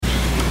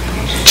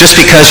just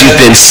because you've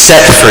been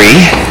set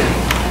free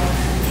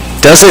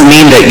doesn't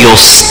mean that you'll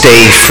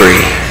stay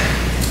free.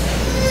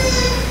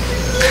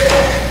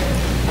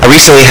 I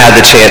recently had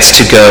the chance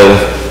to go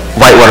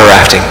whitewater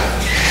rafting.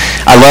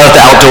 I love the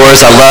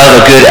outdoors, I love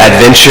a good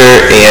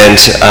adventure, and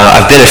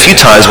I've been a few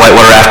times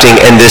whitewater rafting,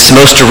 and this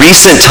most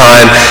recent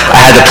time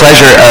I had the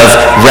pleasure of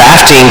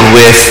rafting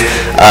with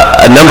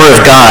a number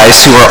of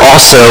guys who are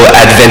also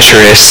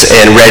adventurous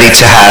and ready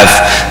to have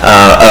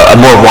a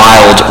more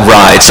wild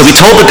ride. So we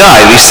told the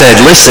guy, we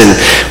said, listen,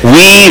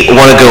 we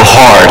want to go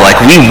hard.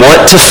 Like, we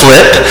want to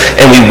flip,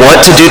 and we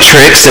want to do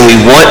tricks, and we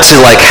want to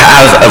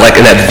have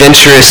an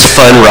adventurous,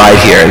 fun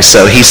ride here. And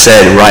so he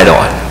said, right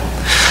on.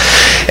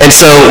 And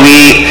so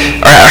we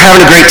are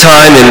having a great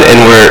time, and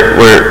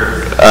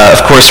we're of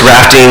course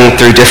rafting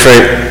through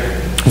different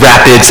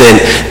rapids,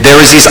 and there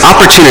was these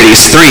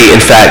opportunities, 3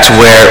 in fact,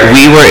 where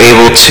we were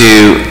able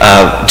to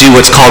do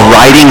what's called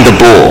riding the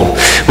bull,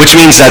 which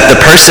means that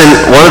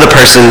one of the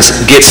persons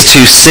gets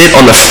to sit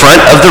on the front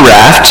of the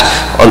raft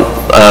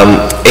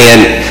and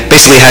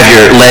basically have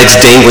your legs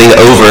dangling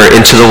over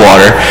into the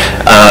water,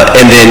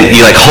 and then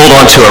you hold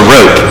onto a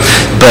rope.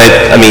 But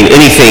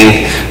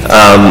anything.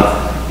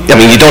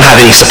 You don't have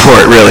any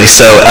support really.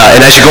 So,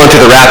 and as you're going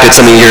through the rapids,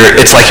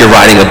 it's like you're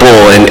riding a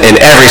bull, and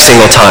every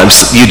single time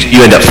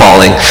you end up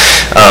falling.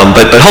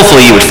 But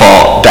hopefully you would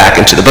fall back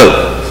into the boat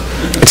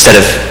instead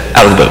of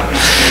out of the boat.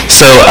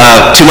 So,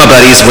 2 of my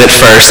buddies went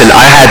first, and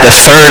I had the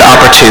 3rd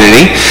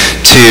opportunity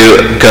to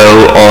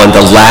go on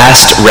the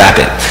last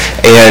rapid.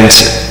 And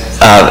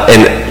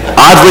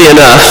oddly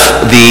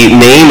enough, the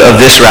name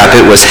of this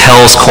rapid was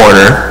Hell's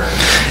Corner.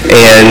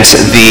 And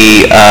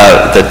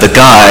the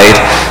guide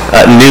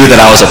knew that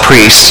I was a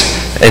priest,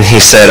 and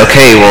he said,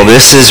 okay, well,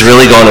 this is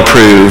really going to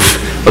prove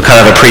what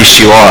kind of a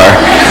priest you are.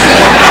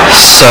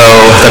 So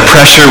the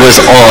pressure was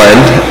on,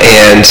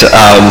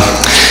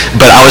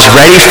 but I was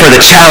ready for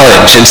the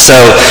challenge, and so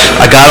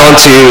I got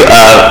onto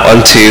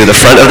the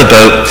front of the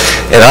boat,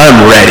 and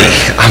I'm ready.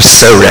 I'm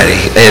so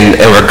ready, and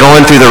we're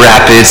going through the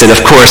rapids, and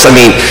of course,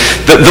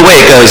 the way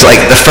it goes,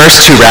 the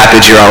first 2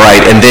 rapids you're all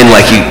right, and then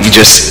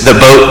the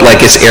boat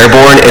gets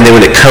airborne, and then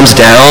when it comes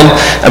down,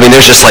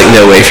 there's just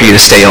no way for you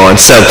to stay on.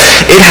 So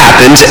it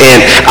happened,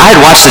 and I had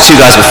watched the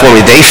 2 guys before me.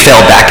 They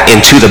fell back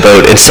into the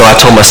boat, and so I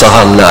told myself,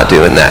 I'm not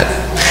doing that.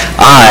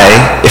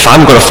 If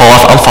I'm going to fall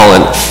off, I'm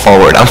falling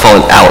forward. I'm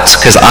falling out,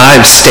 because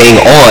I'm staying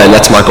on.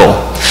 That's my goal.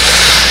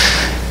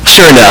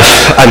 Sure enough,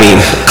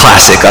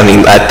 classic.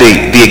 At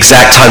the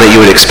exact time that you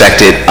would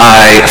expect it,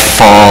 I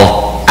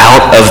fall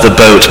out of the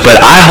boat,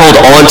 but I hold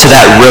on to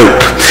that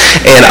rope,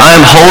 and I'm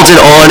holding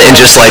on and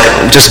just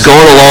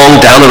going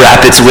along down the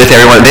rapids with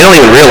everyone. They don't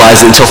even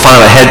realize it until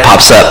finally my head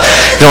pops up.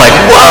 They're like,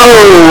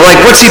 whoa,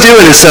 what's he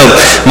doing? And so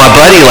my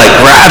buddy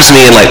grabs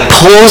me and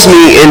pulls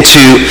me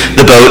into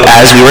the boat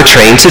as we were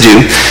trained to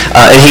do,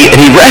 and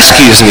he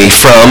rescues me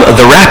from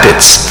the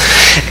rapids.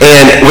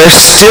 And there's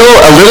still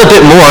a little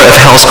bit more of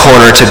Hell's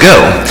Corner to go.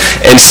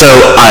 And so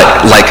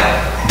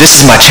this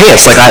is my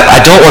chance.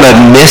 I don't want to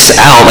miss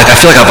out. I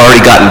feel like I've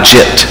already gotten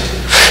gypped.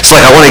 So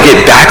I want to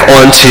get back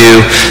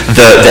onto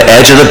the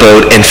edge of the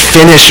boat and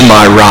finish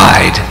my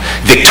ride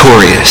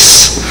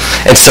victorious.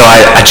 And so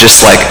I just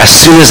as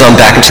soon as I'm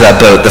back into that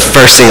boat, the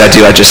first thing I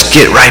do, I just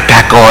get right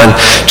back on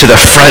to the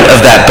front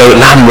of that boat,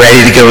 and I'm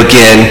ready to go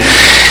again.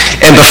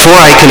 And before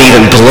I can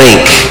even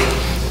blink,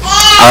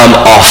 I'm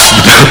off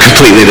the boat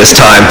completely this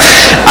time.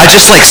 I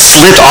just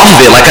slipped off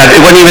of it.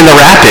 It wasn't even the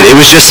rapid. It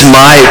was just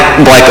my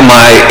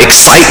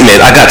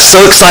excitement. I got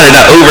so excited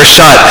I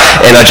overshot,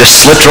 and I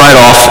just slipped right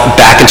off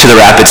back into the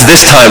rapids.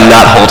 This time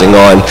not holding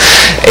on,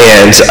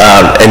 and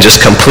just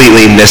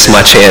completely missed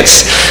my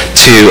chance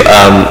to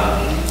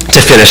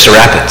finish the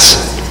rapids.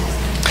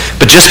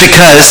 But just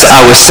because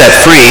I was set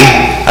free,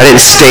 I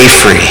didn't stay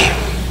free.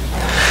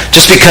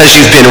 Just because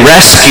you've been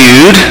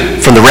rescued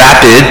from the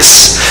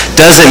rapids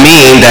doesn't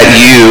mean that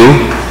you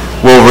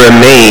will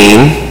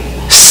remain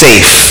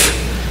safe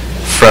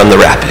from the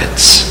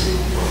rapids.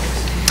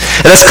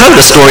 And that's kind of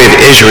the story of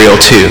Israel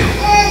too.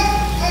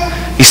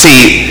 You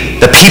see,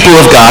 the people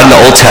of God in the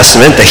Old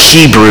Testament, the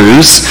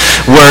Hebrews,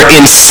 were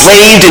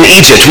enslaved in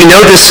Egypt. We know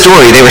this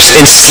story. They were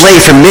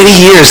enslaved for many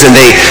years, and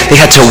they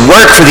had to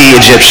work for the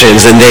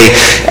Egyptians, and the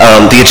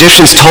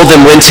Egyptians told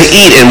them when to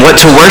eat and what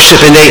to worship,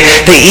 and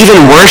they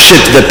even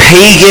worshipped the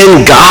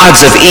pagan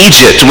gods of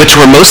Egypt, which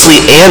were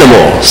mostly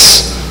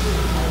animals.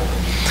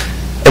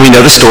 And we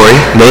know the story.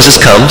 Moses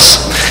comes,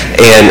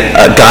 and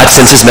God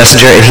sends his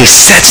messenger, and he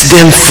sets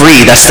them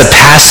free. That's the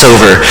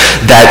Passover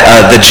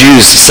that the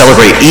Jews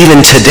celebrate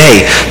even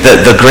today,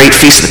 the great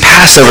feast of the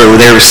Passover, where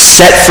they were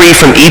set free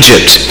from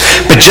Egypt.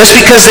 But just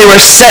because they were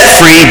set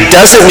free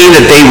doesn't mean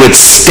that they would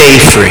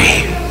stay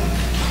free.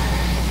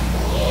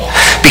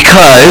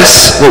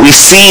 Because what we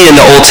see in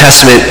the Old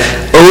Testament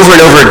over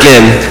and over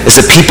again is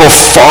the people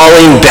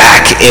falling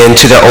back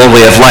into their old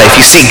way of life.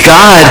 You see,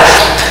 God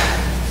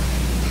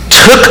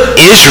took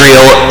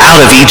Israel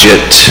out of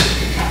Egypt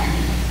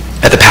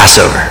at the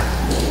Passover.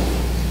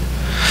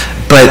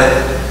 But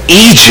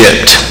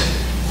Egypt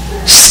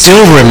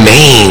still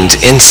remained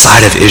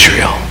inside of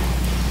Israel.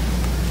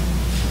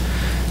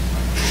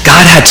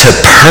 God had to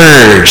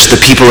purge the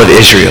people of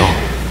Israel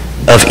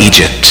of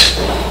Egypt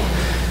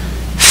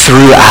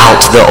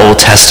throughout the Old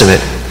Testament.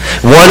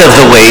 One of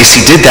the ways he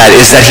did that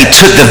is that he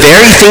took the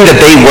very thing that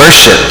they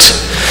worshiped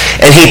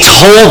and he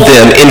told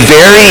them in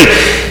very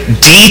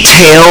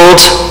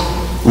detailed,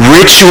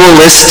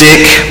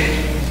 ritualistic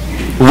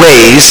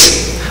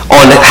ways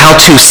on how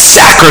to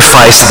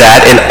sacrifice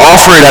that and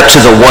offer it up to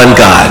the one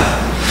God.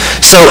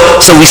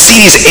 So we see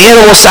these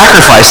animal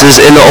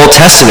sacrifices in the Old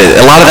Testament.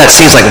 A lot of that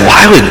seems like,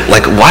 why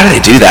do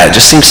they do that? It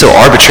just seems so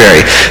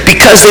arbitrary.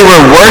 Because they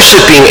were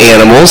worshiping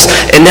animals,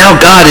 and now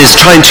God is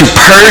trying to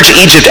purge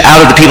Egypt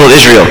out of the people of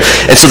Israel.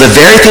 And so the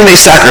very thing they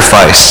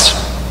sacrificed,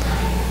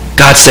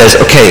 God says,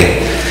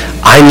 okay,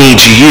 I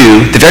need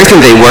you, the very thing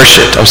they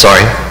worshipped, God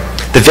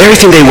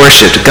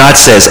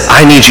says,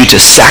 I need you to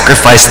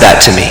sacrifice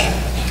that to me.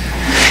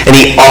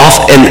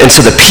 And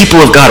so the people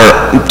of God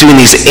are doing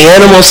these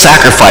animal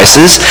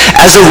sacrifices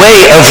as a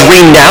way of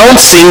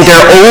renouncing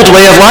their old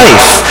way of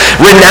life,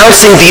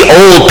 renouncing the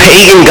old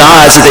pagan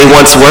gods that they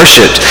once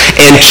worshipped,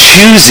 and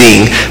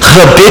choosing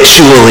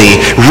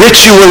habitually,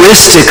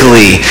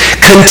 ritualistically,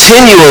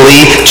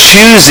 continually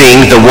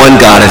choosing the one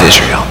God of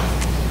Israel.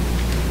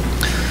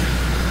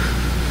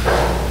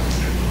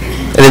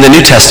 And in the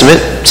New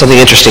Testament, something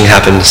interesting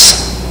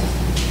happens.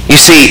 You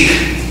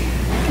see,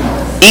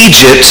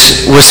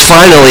 Egypt was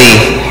finally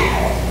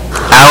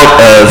out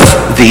of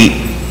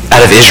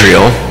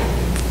Israel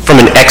from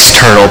an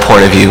external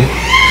point of view.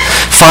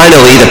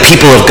 Finally, the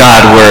people of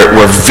God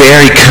were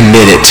very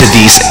committed to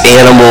these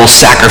animal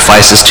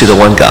sacrifices to the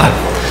one God.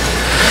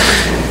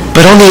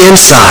 But on the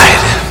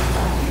inside,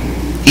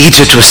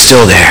 Egypt was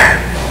still there.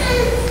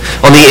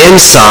 On the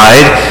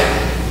inside,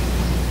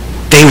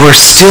 they were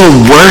still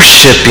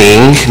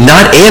worshiping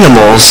not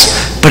animals,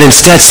 but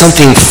instead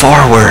something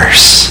far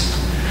worse.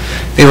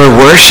 They were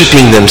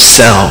worshiping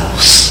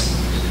themselves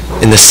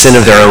in the sin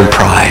of their own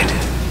pride.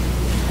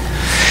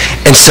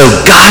 And so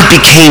God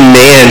became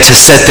man to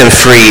set them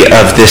free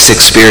of this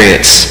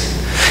experience.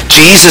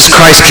 Jesus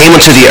Christ came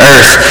into the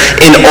earth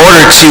in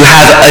order to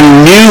have a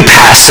new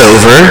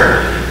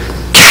Passover,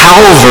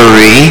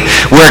 Calvary,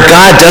 where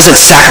God doesn't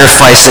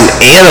sacrifice an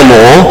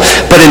animal,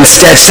 but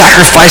instead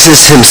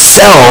sacrifices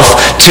himself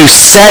to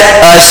set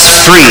us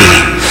free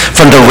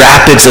from the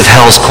rapids of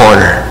hell's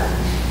corner.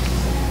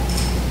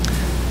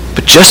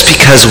 But just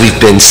because we've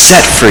been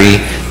set free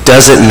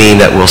doesn't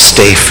mean that we'll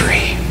stay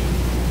free.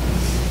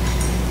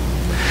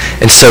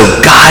 And so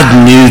God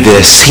knew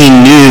this. He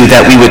knew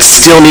that we would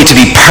still need to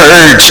be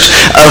purged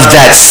of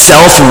that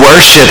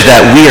self-worship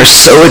that we are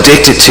so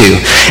addicted to.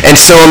 And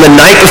so on the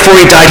night before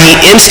he died, he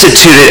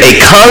instituted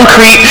a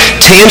concrete,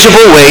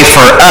 tangible way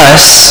for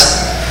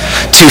us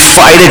to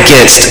fight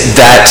against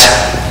that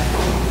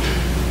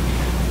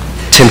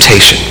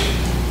temptation.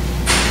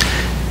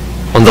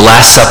 On the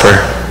Last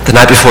Supper, the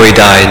night before he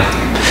died,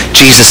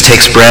 Jesus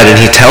takes bread and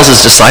he tells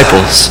his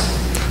disciples,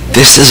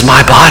 "This is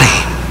my body.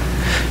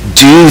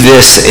 Do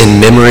this in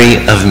memory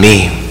of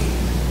me."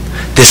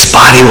 This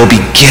body will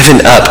be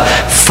given up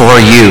for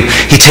you.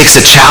 He takes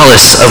a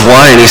chalice of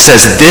wine and he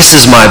says, "This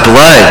is my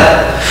blood,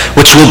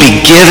 which will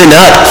be given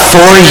up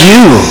for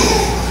you."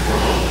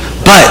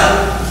 But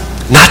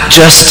not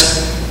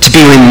just to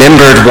be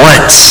remembered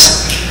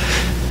once,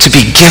 to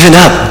be given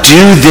up.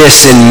 Do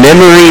this in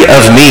memory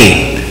of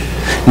me.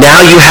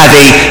 Now you have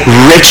a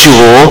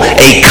ritual,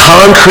 a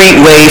concrete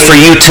way for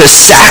you to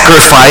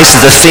sacrifice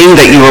the thing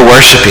that you were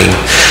worshiping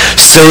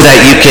so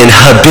that you can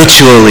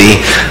habitually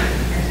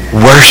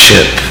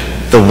worship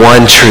the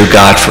one true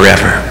God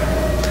forever.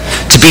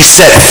 To be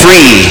set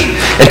free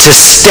and to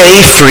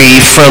stay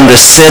free from the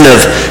sin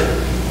of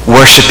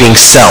worshiping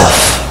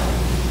self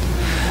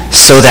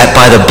so that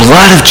by the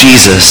blood of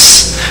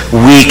Jesus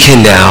we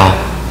can now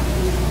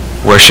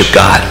worship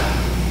God.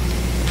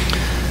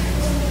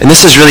 And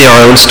this is really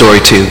our own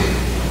story too.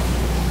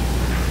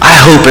 I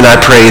hope and I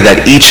pray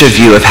that each of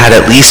you have had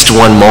at least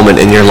one moment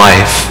in your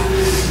life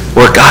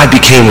where God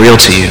became real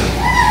to you.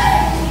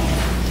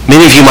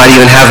 Many of you might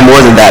even have more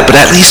than that, but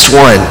at least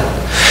one,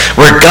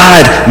 where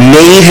God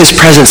made his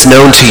presence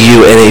known to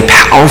you in a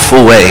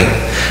powerful way.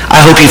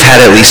 I hope you've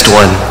had at least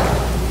one.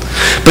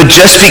 But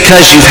just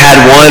because you've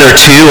had one or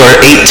two or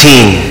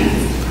 18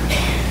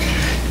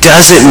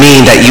 doesn't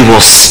mean that you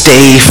will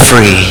stay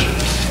free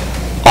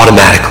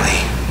automatically.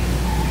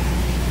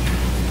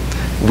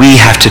 We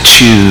have to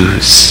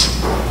choose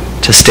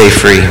to stay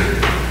free.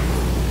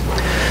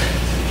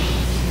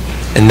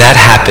 And that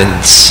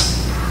happens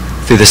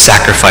through the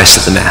sacrifice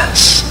of the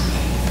Mass.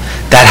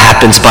 That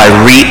happens by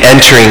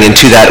re-entering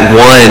into that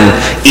one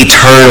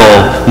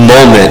eternal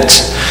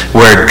moment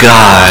where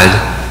God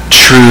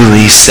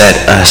truly set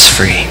us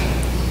free.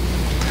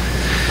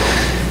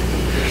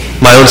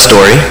 My own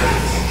story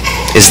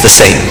is the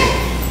same.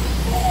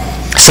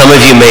 Some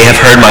of you may have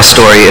heard my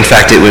story. In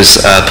fact, it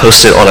was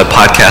posted on a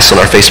podcast on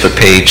our Facebook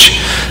page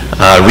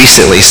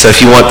recently. So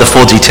if you want the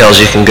full details,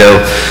 you can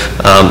go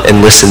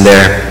and listen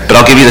there. But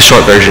I'll give you the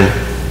short version.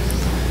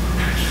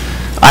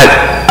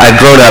 I'd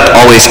grown up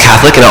always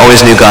Catholic, and I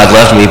always knew God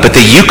loved me, but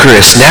the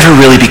Eucharist never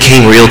really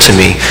became real to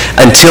me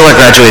until I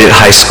graduated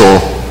high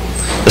school,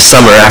 the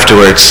summer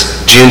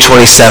afterwards, June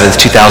 27th,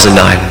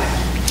 2009.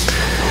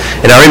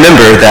 And I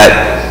remember that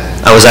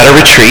I was at a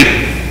retreat.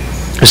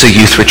 It was a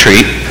youth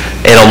retreat,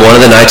 and on one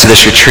of the nights of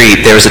this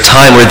retreat, there was a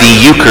time where the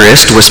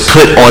Eucharist was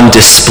put on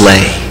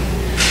display,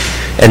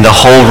 and the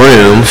whole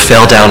room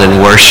fell down and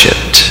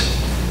worshiped.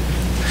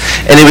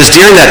 And it was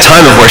during that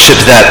time of worship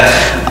that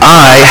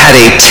I had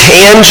a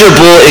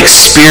tangible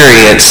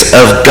experience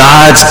of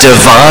God's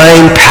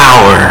divine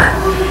power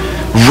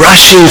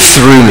rushing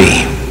through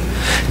me,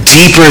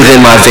 deeper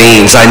than my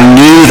veins. I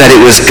knew that it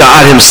was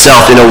God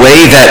himself in a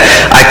way that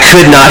I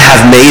could not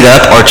have made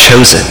up or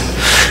chosen.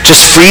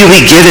 Just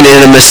freely given in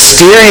a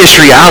mysterious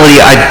reality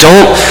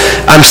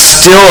I'm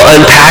still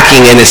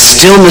unpacking, and it's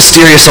still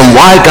mysterious on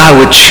why God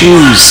would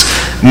choose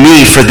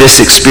me for this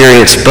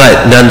experience,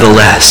 but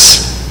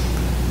nonetheless,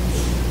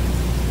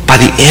 by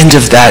the end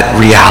of that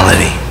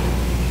reality,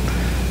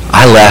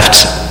 I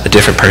left a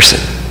different person.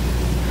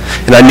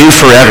 And I knew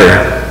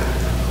forever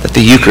that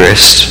the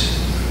Eucharist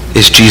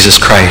is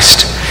Jesus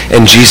Christ,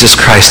 and Jesus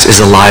Christ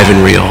is alive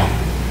and real.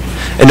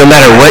 And no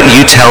matter what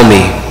you tell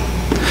me,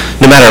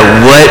 no matter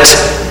what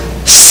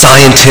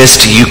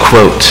scientist you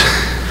quote,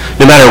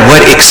 no matter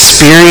what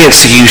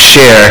experience you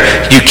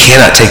share, you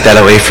cannot take that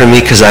away from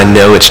me, because I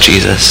know it's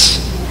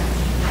Jesus.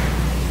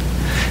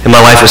 And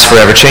my life was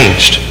forever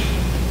changed.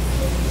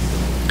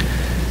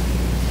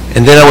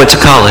 And then I went to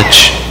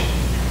college.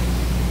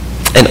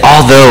 And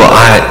although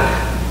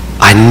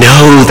I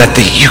know that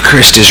the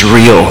Eucharist is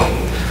real,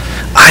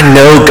 I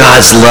know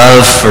God's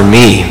love for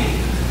me,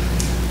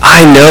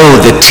 I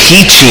know the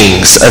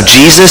teachings of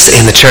Jesus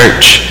and the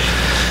church,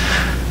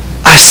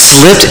 I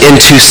slipped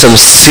into some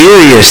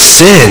serious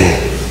sin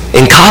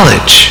in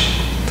college.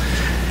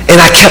 And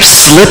I kept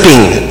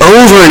slipping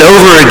over and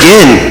over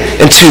again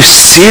into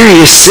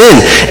serious sin.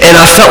 And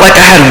I felt like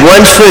I had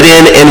one foot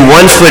in and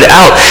one foot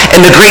out. And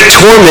the great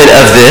torment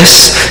of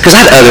this, because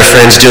I had other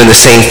friends doing the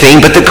same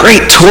thing, but the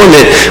great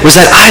torment was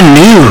that I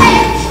knew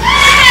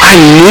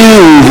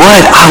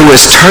what I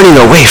was turning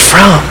away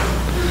from.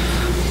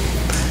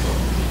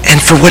 And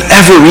for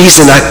whatever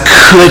reason, I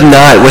could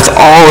not, with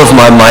all of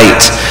my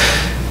might,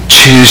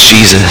 choose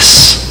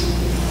Jesus.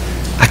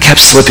 I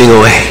kept slipping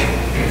away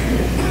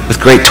with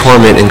great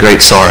torment and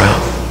great sorrow.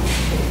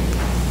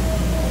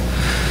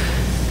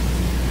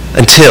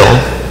 Until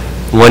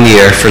one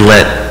year for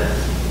Lent,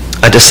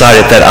 I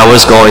decided that I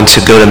was going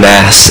to go to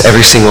Mass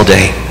every single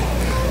day.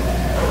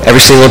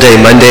 Every single day,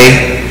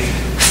 Monday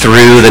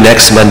through the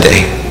next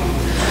Monday.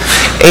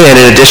 And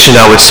in addition,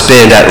 I would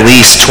spend at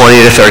least 20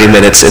 to 30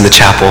 minutes in the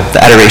chapel,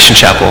 the Adoration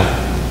Chapel,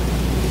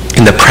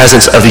 in the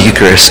presence of the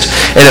Eucharist.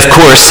 And of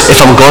course,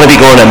 if I'm going to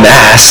be going to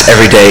Mass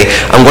every day,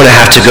 I'm going to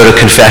have to go to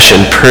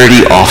confession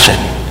pretty often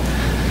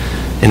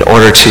in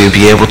order to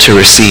be able to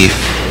receive,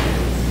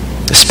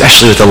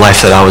 especially with the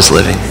life that I was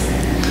living.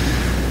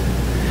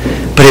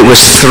 But it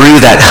was through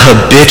that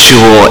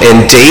habitual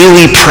and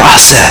daily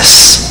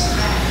process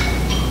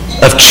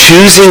of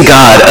choosing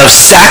God, of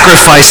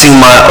sacrificing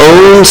my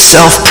own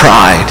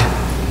self-pride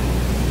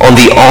on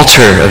the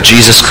altar of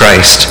Jesus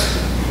Christ,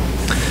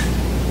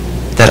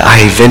 that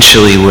I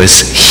eventually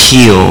was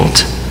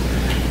healed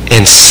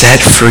and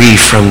set free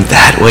from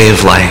that way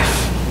of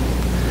life.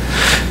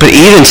 But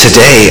even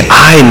today,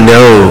 I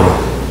know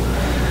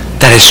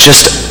that it's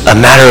just a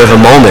matter of a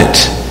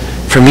moment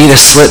for me to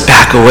slip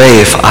back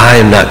away if I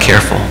am not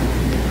careful.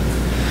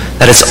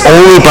 That it's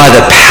only by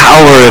the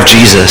power of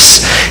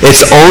Jesus,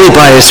 it's only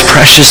by his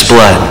precious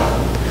blood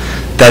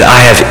that I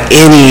have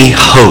any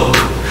hope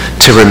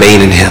to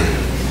remain in him.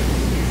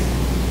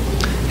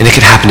 And it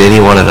can happen to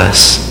any one of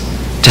us,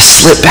 to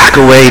slip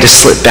back away, to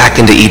slip back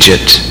into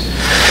Egypt.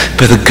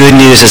 But the good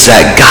news is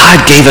that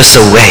God gave us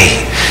a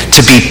way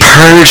to be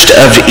purged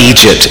of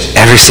Egypt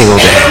every single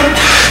day,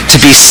 to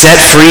be set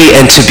free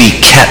and to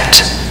be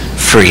kept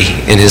free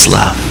in his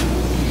love.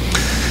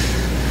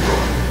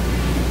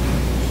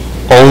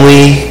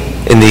 Only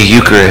in the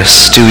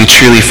Eucharist do we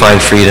truly find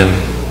freedom.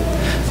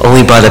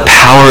 Only by the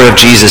power of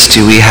Jesus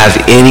do we have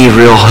any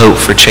real hope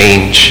for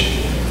change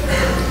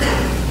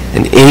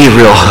and any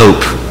real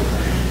hope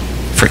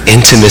for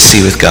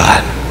intimacy with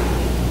God.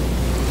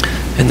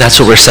 And that's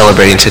what we're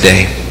celebrating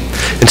today.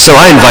 And so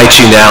I invite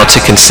you now to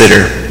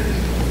consider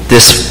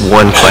this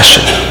one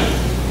question.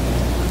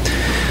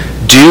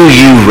 Do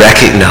you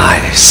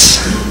recognize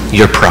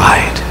your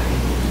pride?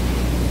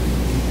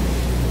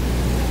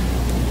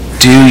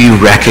 Do you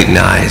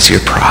recognize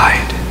your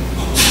pride?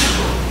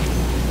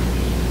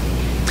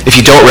 If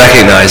you don't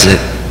recognize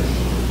it,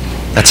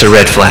 that's a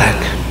red flag.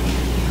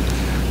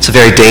 It's a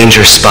very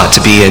dangerous spot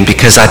to be in,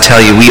 because I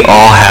tell you, we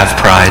all have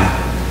pride.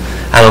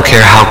 I don't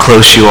care how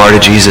close you are to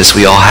Jesus,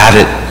 we all have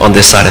it on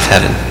this side of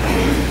heaven.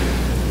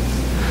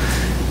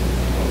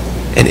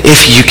 And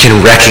if you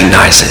can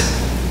recognize it,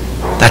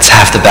 that's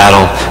half the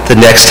battle.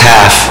 The next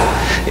half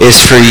is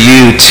for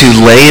you to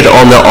lay it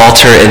on the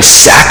altar and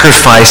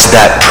sacrifice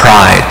that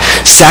pride,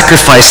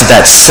 sacrifice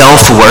that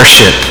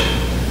self-worship,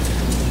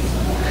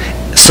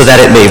 so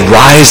that it may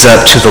rise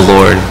up to the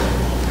Lord,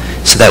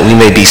 so that we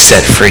may be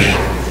set free,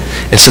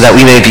 and so that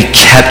we may be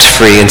kept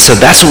free. And so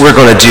that's what we're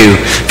going to do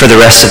for the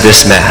rest of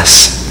this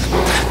Mass.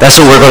 That's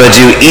what we're going to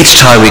do each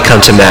time we come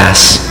to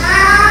Mass,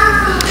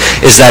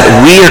 is that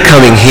we are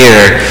coming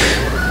here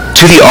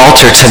to the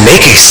altar to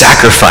make a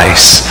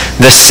sacrifice,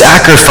 the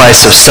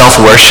sacrifice of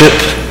self-worship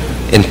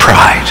and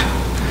pride,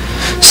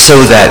 so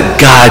that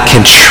God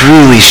can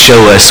truly show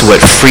us what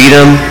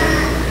freedom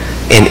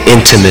and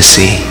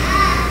intimacy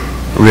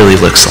really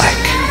looks like.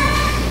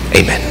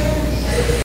 Amen.